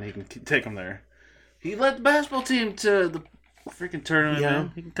back, and then he can take them there. He led the basketball team to the freaking tournament,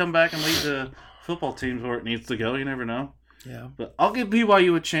 man. He can come back and lead the football teams where it needs to go. You never know. Yeah. But I'll give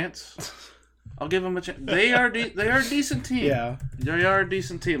BYU a chance. I'll give them a chance. They are a decent team. Yeah. They are a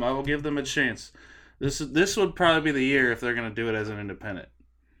decent team. I will give them a chance. This would probably be the year if they're going to do it as an independent.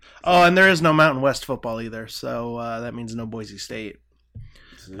 Oh, and there is no Mountain West football either, so that means no Boise State.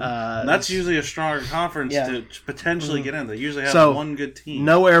 That's usually a stronger conference to potentially get in. They usually have one good team.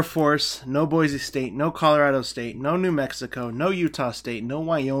 No Air Force, no Boise State, no Colorado State, no New Mexico, no Utah State, no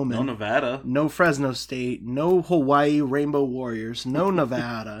Wyoming, no Nevada, no Fresno State, no Hawaii Rainbow Warriors, no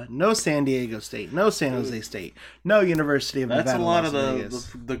Nevada, no San Diego State, no San Jose State, no University of Nevada. That's a lot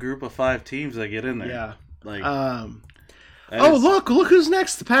of the group of 5 teams that get in there. Yeah. Like. Look who's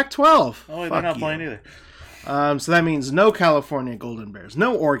next? The Pac-12. Oh, they're not playing either. So that means no California Golden Bears,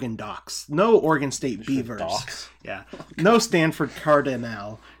 no Oregon Ducks, no Oregon State Beavers, yeah, no Stanford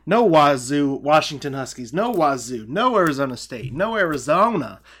Cardinal, no Washington Huskies, no Wazoo, no Arizona State, no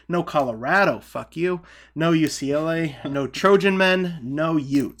Arizona, no Colorado, fuck you, no UCLA, no Trojan Men, no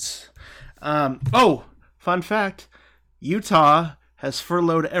Utes. Fun fact, Utah has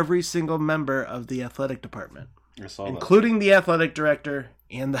furloughed every single member of the athletic department, including the athletic director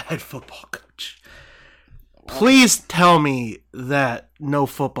and the head football coach. Please tell me that no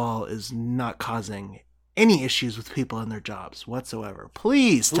football is not causing any issues with people in their jobs whatsoever.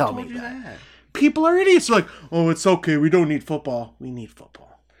 Please tell me that. People are idiots. They're like, oh, it's okay. We don't need football. We need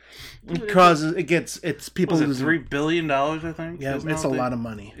football. Because it's people losing $3 billion, I think. Yeah, it's a lot of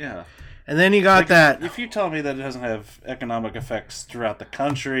money. Yeah. And then you got that. If you tell me that it doesn't have economic effects throughout the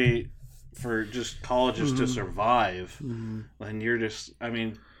country for just colleges to survive, then you're just, I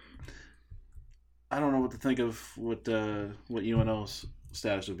mean, I don't know what to think of what UNO's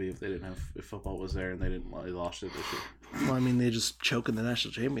status would be if football was there and they lost it this year. Well, I mean, they just choke in the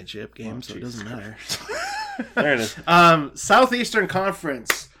national championship game, so it doesn't matter. There it is. Southeastern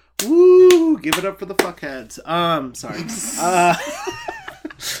Conference. Woo! Give it up for the fuckheads. Sorry.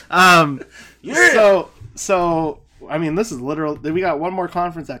 Yeah. So I mean, this is literal. We got one more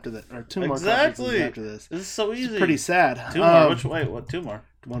conference after that, or two more conferences after this. This is so easy. It's pretty sad. Two more. What? Two more.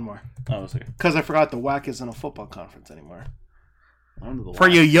 One more. Oh, okay. Because I forgot the WAC isn't a football conference anymore. For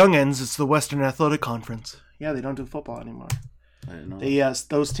you youngins, it's the Western Athletic Conference. Yeah, they don't do football anymore. I didn't know.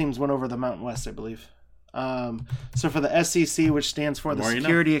 Those teams went over the Mountain West, I believe. So for the SEC, which stands for the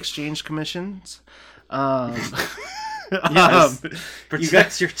Security Exchange Commissions, yes.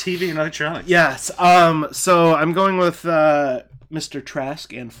 Protects your TV and electronics. Yes. So I'm going with Mr.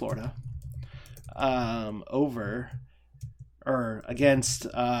 Trask and Florida against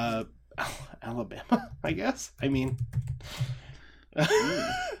Alabama, I guess. I mean,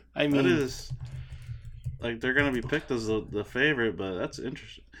 that is like they're going to be picked as the favorite, but that's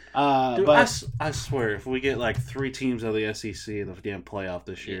interesting. Dude, but I swear, if we get like 3 teams out of the SEC in the damn playoff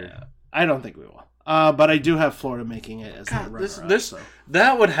this year, I don't think we will. But I do have Florida making it as the runner-up.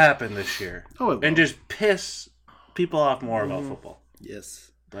 That would happen this year. Oh, it will. And just piss people off more about football.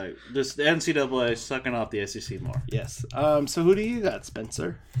 Yes. Like, just the NCAA sucking off the SEC more. Yes. So who do you got,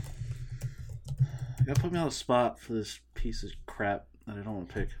 Spencer? You gotta put me on the spot for this piece of crap that I don't want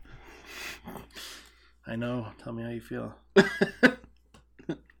to pick. I know. Tell me how you feel.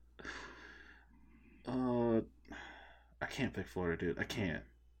 I can't pick Florida, dude. I can't.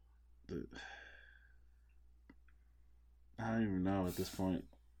 I don't even know at this point.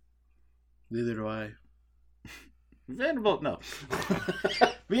 Neither do I. Vanderbilt, no.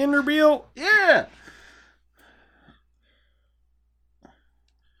 Vanderbilt? Yeah!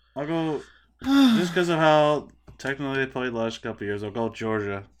 I'll go, just because of how technically they played last couple years, I'll go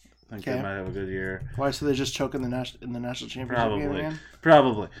Georgia. I think they might have a good year. Why? So they just choke in the national championship game again?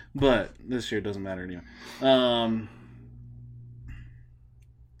 Probably. But this year doesn't matter anyway.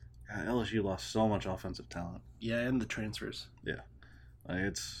 LSU lost so much offensive talent. Yeah, and the transfers. Yeah.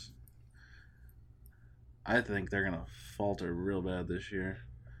 I think they're going to falter real bad this year.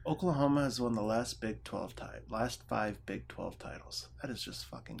 Oklahoma has won the last 5 Big 12 titles. That is just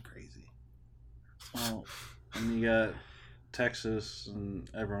fucking crazy. Well, and you got Texas and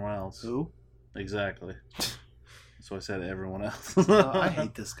everyone else. Who? Exactly. So I said everyone else. I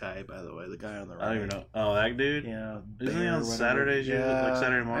hate this guy, by the way. The guy on the right. I don't even know. Oh, that dude? Yeah. Isn't he on Saturdays? Yeah. Like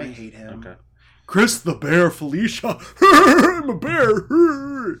Saturday morning? I hate him. Okay. Chris the Bear Felicia. I'm a bear.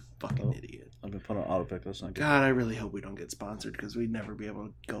 Fucking idiot. I've been put on auto pick. That's not good. God, I really hope we don't get sponsored because we'd never be able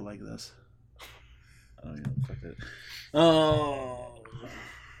to go like this. Oh, yeah. Fuck it. Oh.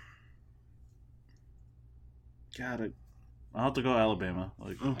 God, I'll have to go Alabama.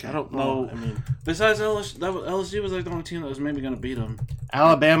 Okay. I don't know. I mean, besides LSU was like the only team that was maybe going to beat them.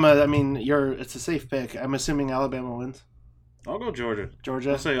 Alabama. I mean, it's a safe pick. I'm assuming Alabama wins. I'll go Georgia.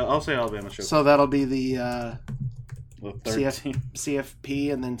 Georgia. I'll say Alabama. So that'll be the third team.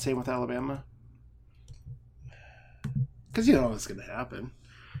 CFP, and then same with Alabama. Because you know what's going to happen.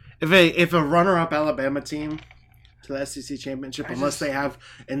 If a runner-up Alabama team to the SEC championship, unless they have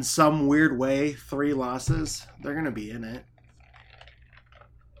in some weird way 3 losses, they're going to be in it.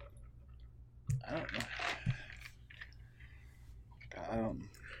 I don't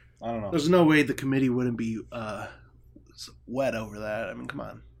know. There's no way the committee wouldn't be wet over that. I mean, come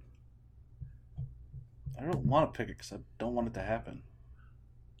on. I don't want to pick it because I don't want it to happen.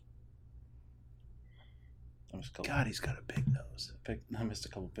 God, he's got a big nose. I missed a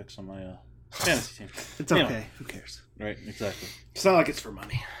couple picks on my fantasy team. It's okay. Anyway. Who cares? Right, exactly. It's not like it's for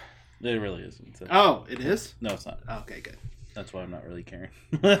money. It really isn't. Oh, it is? No, it's not. Okay, good. That's why I'm not really caring.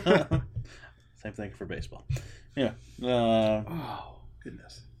 Same thing for baseball. Yeah. Oh,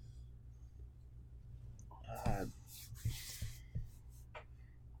 goodness. I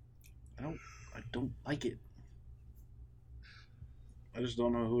don't like it. I just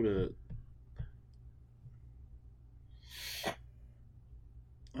don't know who to.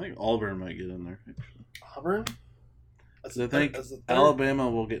 I think Auburn might get in there. Actually. Auburn? I think Alabama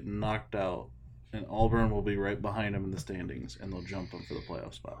will get knocked out, and Auburn will be right behind them in the standings, and they'll jump them for the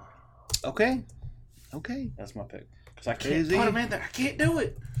playoff spot. Okay. That's my pick. Because I can't put them in there. I can't do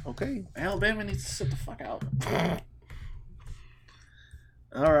it. Okay. Alabama needs to sit the fuck out.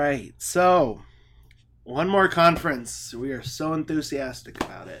 All right. So, one more conference. We are so enthusiastic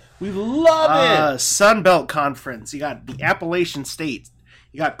about it. We love it. Sun Belt Conference. You got the Appalachian State.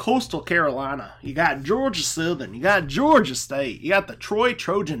 You got Coastal Carolina. You got Georgia Southern. You got Georgia State. You got the Troy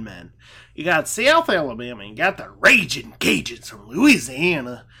Trojan Men. You got South Alabama. You got the Raging Cajuns from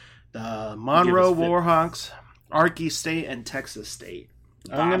Louisiana. The Monroe Warhawks, Arkansas State, and Texas State.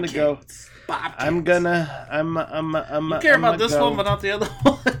 I'm gonna go. I'm gonna. You care about this one, but not the other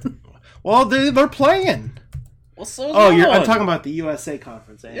one. Well, they're playing. Well, so I'm talking about the USA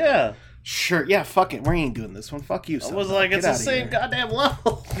conference. Yeah. Sure. Yeah. Fuck it. We ain't doing this one. Fuck you. I was like, it's the same goddamn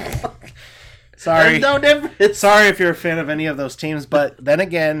level. Sorry. There's no difference. Sorry if you're a fan of any of those teams, but then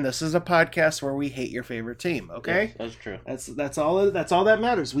again, this is a podcast where we hate your favorite team. Okay, yeah, that's true. That's all that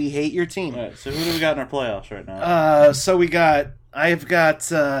matters. We hate your team. All right. So who do we got in our playoffs right now? I've got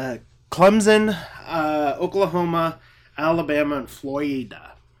Clemson, Oklahoma, Alabama, and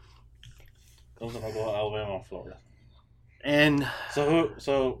Florida. Clemson, Oklahoma, Alabama, and Florida. And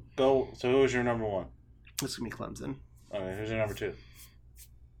so who's your number one? This is gonna be Clemson. All right. Who's your number two?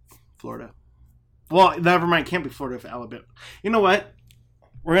 Florida. Well, never mind. Can't be Florida if Alabama. You know what?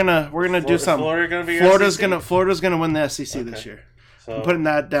 We're gonna do something. Florida's gonna win the SEC this year. So I'm putting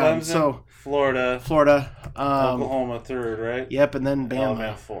that down. Clemson, Florida, Oklahoma third, right? Yep, and then Bama.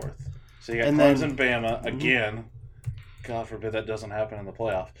 Alabama fourth. So you got Clemson, Bama again. God forbid that doesn't happen in the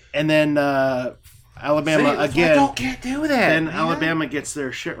playoff. And then Alabama again. I can't do that. Then man. Alabama gets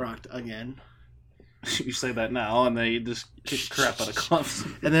their shit rocked again. You say that now, and then you just kick crap out of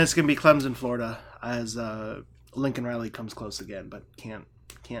Clemson. And then it's gonna be Clemson, Florida, as Lincoln Riley comes close again, but can't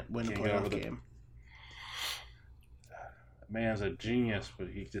win a playoff game. Man's a genius, but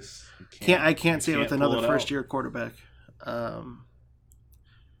he can't. I can't see it with another first-year quarterback. Yeah.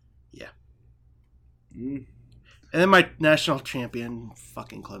 And then my national champion,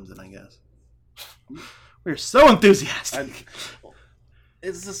 fucking Clemson, I guess. We're so enthusiastic.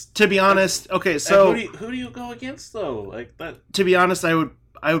 It's just, to be honest, okay, so who do you go against though? Like that. To be honest, I would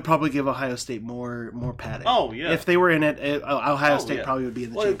probably give Ohio State more padding. Oh yeah. If they were in it, Ohio State probably would be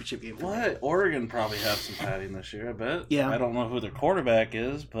in the championship game. What? Oregon probably have some padding this year, I bet. Yeah. I don't know who their quarterback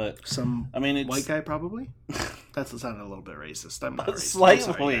is, but it's white guy probably. That sounded a little bit racist. I'm not racist.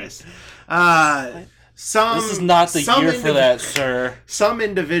 Slightly. This is not the year for that, sir. Some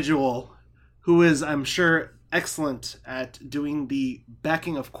individual who is, I'm sure, excellent at doing the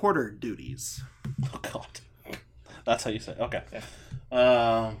backing of quarter duties. Oh God, that's how you say it. Okay. Yeah.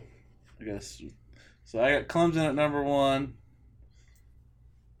 I guess so. I got Clemson at number one.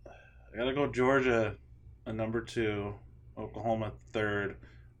 I gotta go Georgia at number two, Oklahoma third,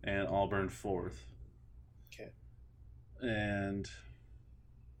 and Auburn fourth. Okay. And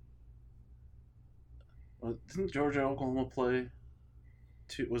didn't Georgia Oklahoma play?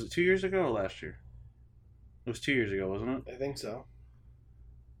 Was it 2 years ago or last year? It was 2 years ago, wasn't it? I think so.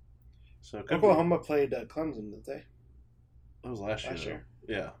 So Oklahoma played Clemson, didn't they? That was last year.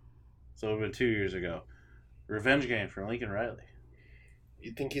 Yeah. So it would have been 2 years ago. Revenge game for Lincoln Riley.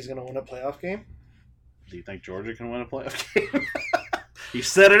 You think he's going to win a playoff game? Do you think Georgia can win a playoff game? You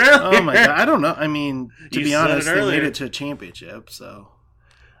said it earlier. Oh my God. I don't know. I mean, to be honest, they made it to a championship, so.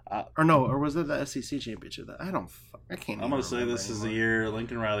 Or was it the SEC championship? I can't. I'm going to say this is the year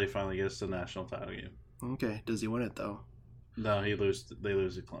Lincoln Riley finally gets the national title game. Okay. Does he win it though? No, they lose to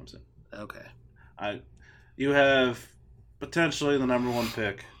Clemson. Okay. You have potentially the number one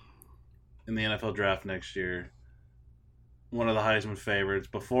pick in the NFL draft next year. One of the Heisman favorites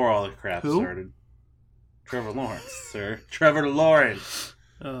before all the crap started. Trevor Lawrence, sir. Trevor Lawrence.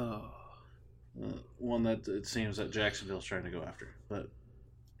 Oh. One that it seems that Jacksonville's trying to go after, but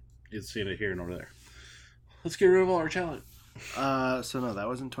you've seen it here and over there. Let's get rid of all our talent. So no, that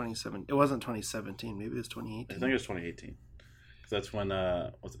wasn't 2017. It wasn't 2017. Maybe it was 2018. I think it was 2018. That's when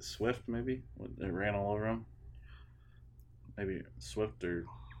was it Swift? Maybe it ran all over him. Maybe Swift or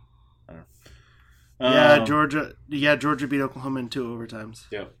I don't know. Georgia beat Oklahoma in 2 overtimes.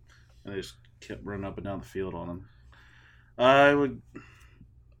 Yep, and they just kept running up and down the field on them. I would,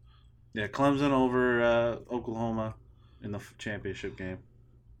 Clemson over Oklahoma in the championship game.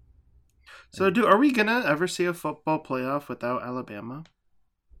 So, are we gonna ever see a football playoff without Alabama?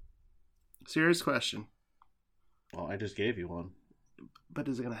 Serious question. Well, I just gave you one. But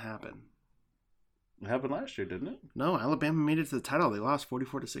is it gonna happen? It happened last year, didn't it? No, Alabama made it to the title. They lost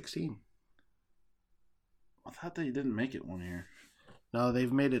 44-16. I thought they didn't make it one year. No,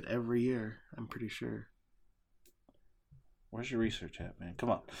 they've made it every year. I'm pretty sure. Where's your research at, man?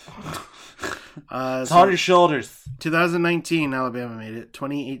 Come on. It's on your shoulders. 2019, Alabama made it.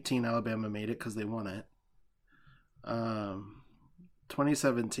 2018, Alabama made it because they won it.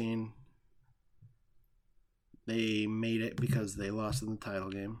 2017, they made it because they lost in the title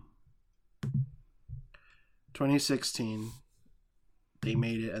game. 2016, they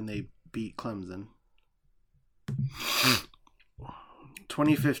made it and they beat Clemson.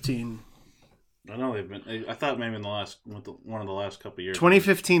 2015. I know they've been. I thought maybe in the last one of the last couple of years.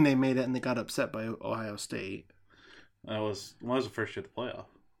 2015, they made it and they got upset by Ohio State. That was the first year of the playoff.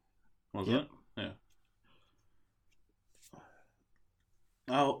 Was it? Yeah.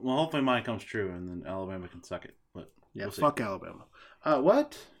 Oh well, hopefully mine comes true and then Alabama can suck it. But yeah, we'll fuck Alabama.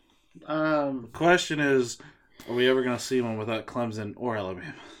 What? The question is, are we ever going to see one without Clemson or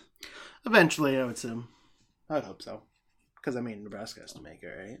Alabama? Eventually, I would assume. I'd hope so. Because, I mean, Nebraska has to make it,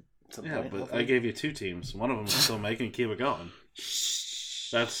 right? Yeah, but hopefully. I gave you 2 teams. One of them is still making and keep it going.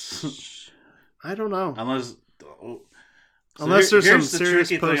 That's... I don't know. Unless there's some serious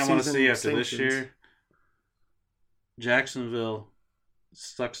tricky thing I want to see after this year. Jacksonville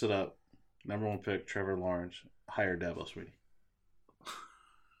sucks it up. Number 1 pick, Trevor Lawrence. Hire Dabo Swinney.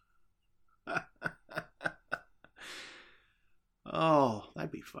 Oh,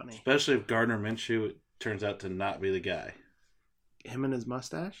 that'd be funny. Especially if Gardner Minshew turns out to not be the guy. Him and his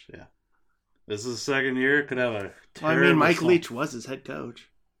mustache? Yeah. This is the second year. Could have a terrible I mean, Mike Leach was his head coach.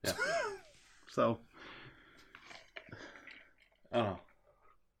 Yeah. So. I don't know.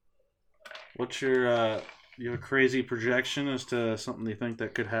 What's your you have a crazy projection as to something you think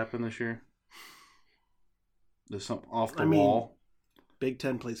that could happen this year? There's something off the wall. Big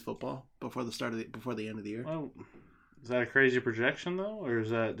Ten plays football before the end of the year. Well, is that a crazy projection though, or is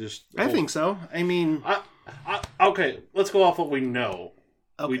that just? I think so. I mean, okay. Let's go off what we know.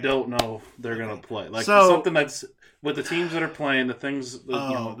 Okay. We don't know if they're gonna play something that's with the teams that are playing the things.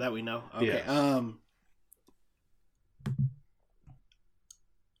 That, that we know. Okay. Yeah.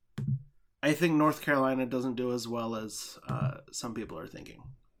 I think North Carolina doesn't do as well as some people are thinking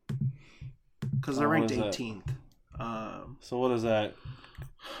because they're ranked 18th. So what is that?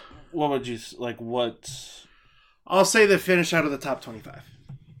 What would you like? What? I'll say they finish out of the top 25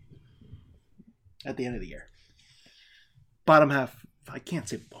 at the end of the year. Bottom half, I can't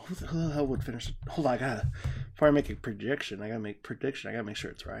say who the hell would finish. Hold on, before I make a prediction, I gotta make sure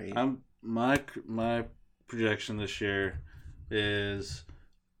it's right. My projection this year is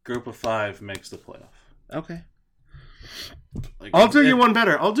group of 5 makes the playoff. Okay. I'll do you one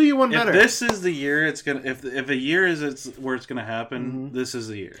better. If this is the year, it's gonna. If a year is where it's gonna happen, this is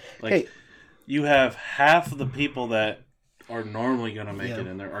the year. Hey. You have half of the people that are normally going to make it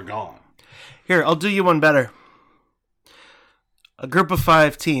in there are gone. Here, I'll do you one better. A group of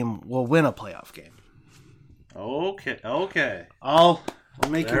 5 team will win a playoff game. Okay. I'll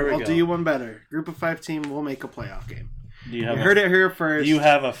do you one better. Group of 5 team will make a playoff game. You heard it here first. Do you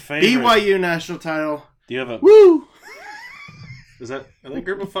have a favorite? BYU national title. Do you have a woo? Are they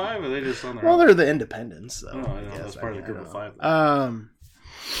group of 5 or are they just on their own? Well, they're the independents. So I know that's part of the group of 5.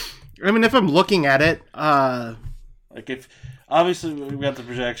 I mean, if I'm looking at it, if obviously we've got the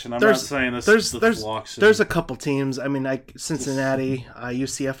projection. I'm not saying this. There's a couple teams. I mean, Cincinnati,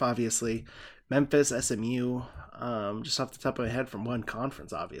 UCF, obviously, Memphis, SMU. Just off the top of my head, from one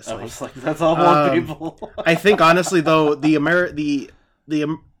conference, obviously. I was like, that's all more people. I think honestly, though, the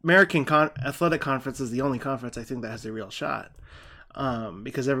American Athletic Conference is the only conference I think that has a real shot.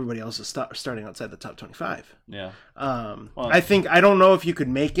 Because everybody else is starting outside the top 25. Yeah. I don't know if you could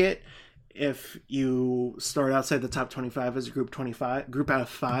make it if you start outside the top 25 as a group out of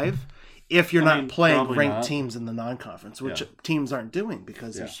 5. If you're not playing ranked teams in the non-conference, which teams aren't doing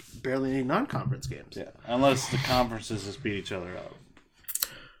because there's barely any non-conference games. Yeah, unless the conferences just beat each other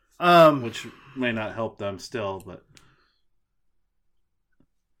out. Which may not help them still, but.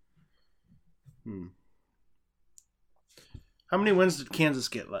 How many wins did Kansas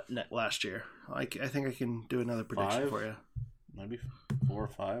get last year? I think I can do another prediction 5? for you. Maybe 4 or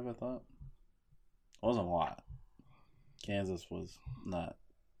 5, I thought. It wasn't a lot. Kansas was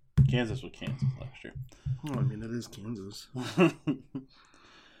Kansas last year. Well, I mean, it is Kansas. Let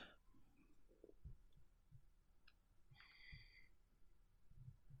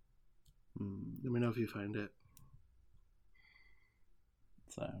me know if you find it.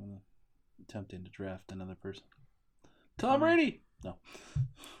 Sorry, I'm attempting to draft another person. Tom Brady. No.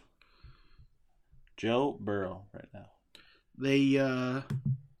 Joe Burrow right now. They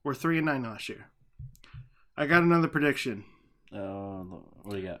were 3-9 last year. I got another prediction.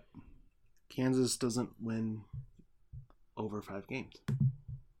 What do you got? Kansas doesn't win over 5 games.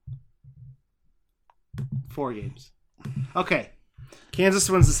 4 games. Okay. Kansas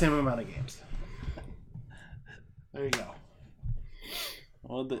wins the same amount of games. There you go.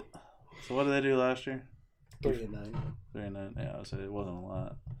 So what did they do last year? 3-9. 3-9. Yeah, I said it wasn't a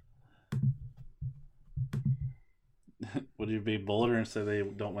lot. Would you be bolder and say they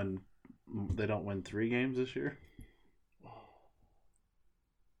don't win 3 games this year?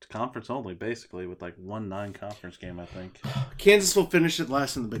 conference only, basically, with like one non-conference game, I think. Kansas will finish it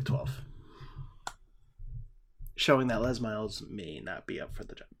last in the Big 12. Showing that Les Miles may not be up for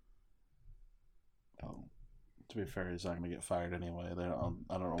the job. To be fair, he's not going to get fired anyway. I don't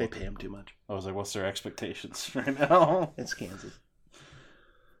know. They pay him too much. I was like, what's their expectations right now? It's Kansas.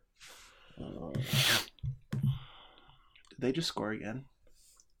 Did they just score again?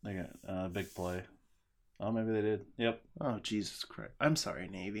 They got a big play. Oh, maybe they did. Yep. Oh, Jesus Christ. I'm sorry,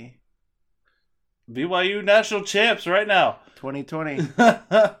 Navy. BYU national champs right now. 2020.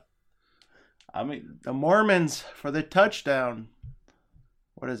 I mean, the Mormons for the touchdown.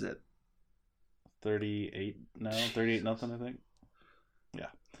 What is it? 38 now? 38 nothing, I think. Yeah.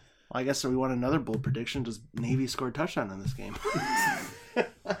 Well, I guess we want another bold prediction. Does Navy score a touchdown in this game?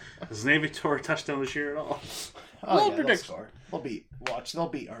 Does Navy score a touchdown this year at all? Bold prediction. They'll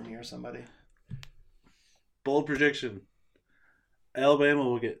beat Army or somebody. Bold prediction. Alabama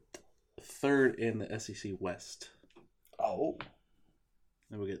will get third in the SEC West. Oh.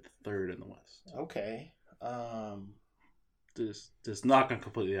 They will get third in the West. Okay. Just knock them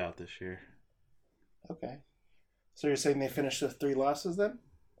completely out this year. Okay. So you're saying they finished with 3 losses then?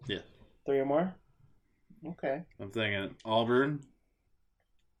 Yeah. 3 or more? Okay. I'm thinking Auburn.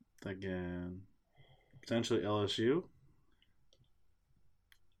 Thinking potentially LSU.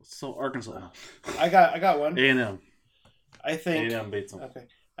 So Arkansas. I got one. A&M. I think A&M beats them. Okay.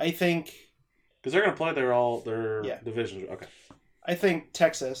 I think because they're going to play their divisions. Okay. I think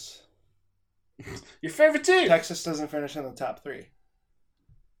Texas. Your favorite team. Texas doesn't finish in the top 3.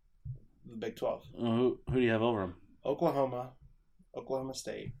 The Big 12. Who do you have over them? Oklahoma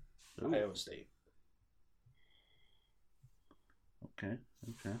State, Iowa State. Okay.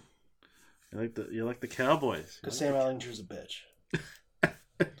 You like the Cowboys. Because Sam Ehlinger's a bitch.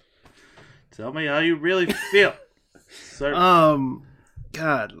 Tell me how you really feel.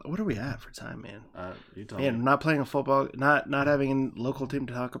 God, what are we at for time, man? You tell me. Not playing a football, not having a local team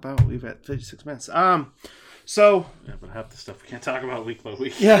to talk about. We've had 56 minutes. So yeah, but half the stuff we can't talk about week by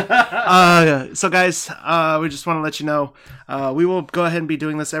week. Yeah. So guys, we just want to let you know, we will go ahead and be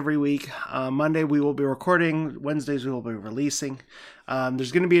doing this every week. Monday we will be recording. Wednesdays we will be releasing.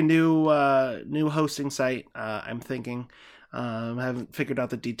 There's going to be a new hosting site. I'm thinking. I haven't figured out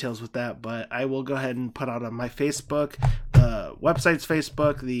the details with that, but I will go ahead and put out on my Facebook, the website's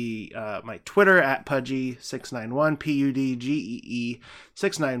Facebook, my Twitter at Pudgy691, PUDGEE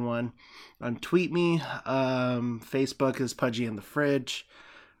 691. Tweet me. Facebook is Pudgy in the Fridge.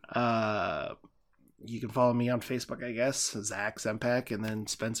 You can follow me on Facebook, I guess. Zach Zempak and then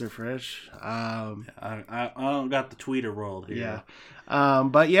Spencer Frisch. I don't got the tweeter rolled here. Yeah.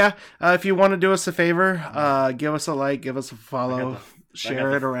 But yeah, if you want to do us a favor, give us a like, give us a follow,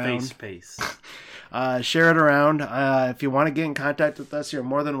 share it around. Share it around. If you want to get in contact with us, you're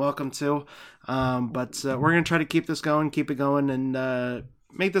more than welcome to. But we're going to try to keep it going, and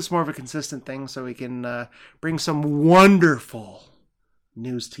make this more of a consistent thing so we can bring some wonderful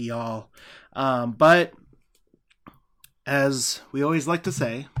news to y'all. But as we always like to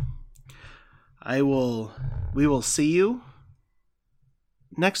say, we will see you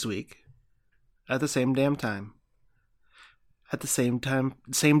next week at the same damn time, at the same time,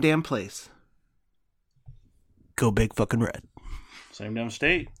 same damn place. Go Big fucking Red. Same damn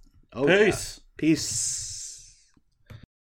state. Peace. Yeah. Peace.